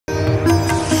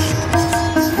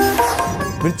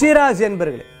விருச்சிகராசி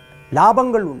என்பர்களே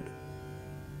லாபங்கள் உண்டு.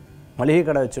 மளிகை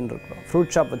கடை வச்சுருக்கிறோம்,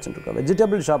 ஃப்ரூட் ஷாப் வச்சுருக்கோம்,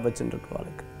 வெஜிடபிள் ஷாப்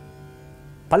வச்சுருக்கிறவளுக்கு,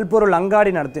 பல்பொருள்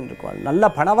அங்காடி நடத்தின்னு இருக்கவாள் நல்ல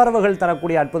பணவரவுகள்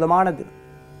தரக்கூடிய அற்புதமானது.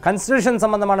 கன்ஸ்ட்ரக்ஷன்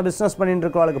சம்பந்தமான பிஸ்னஸ் பண்ணிட்டு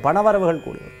இருக்கிறவளுக்கு பணவரவுகள்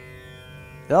கூடுது.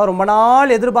 ஏதோ ரொம்ப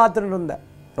நாள் எதிர்பார்த்துட்டு இருந்தேன்,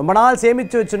 ரொம்ப நாள்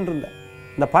சேமித்து வச்சுட்டு இருந்தேன்,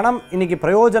 இந்த பணம் இன்னைக்கு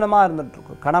பிரயோஜனமாக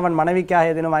இருந்துகிட்ருக்கும். கணவன்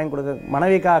மனைவிக்காக எதேனும் வாங்கி கொடுக்க,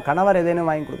 மனைவிக்காக கணவர் எதேனும்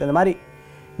வாங்கி கொடுக்க, இந்த மாதிரி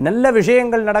நல்ல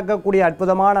விஷயங்கள் நடக்கக்கூடிய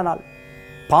அற்புதமான நாள்.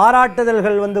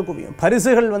 பாராட்டுதல்கள் குவியும்,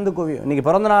 பரிசுகள் குவியும். இன்றைக்கி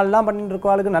பிறந்த நாள்லாம் பண்ணிட்டு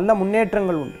இருக்கவாளுக்கு நல்ல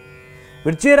முன்னேற்றங்கள் உண்டு.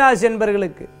 விருச்சிகராசி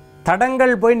என்பர்களுக்கு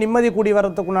தடங்கள் போய் நிம்மதி கூடி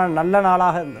வரத்துக்குண்டான நல்ல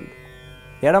நாளாக இருந்தது.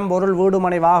 இடம் பொருள் வீடு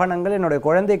மனை வாகனங்கள் என்னுடைய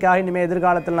குழந்தைக்காக இனிமேல்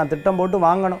எதிர்காலத்தில் நான் திட்டம் போட்டு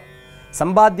வாங்கணும்,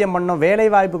 சம்பாத்தியம் பண்ணணும், வேலை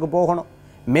வாய்ப்புக்கு போகணும்,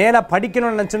 மேலே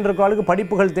படிக்கணும்னு நினச்சிட்டு இருக்கவளுக்கு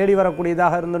படிப்புகள் தேடி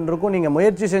வரக்கூடியதாக இருந்துருக்கும். நீங்கள்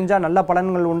முயற்சி செஞ்சால் நல்ல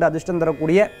பலன்கள் உண்டு. அதிர்ஷ்டம்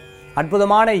தரக்கூடிய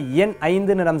அற்புதமான எண்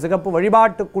 5, நிறம் சிகப்பு.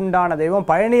 வழிபாட்டுக்குண்டான தெய்வம்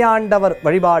பழனியாண்டவர்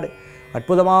வழிபாடு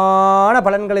அற்புதமான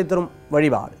பலன்களை தரும்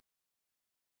வழிபாடு.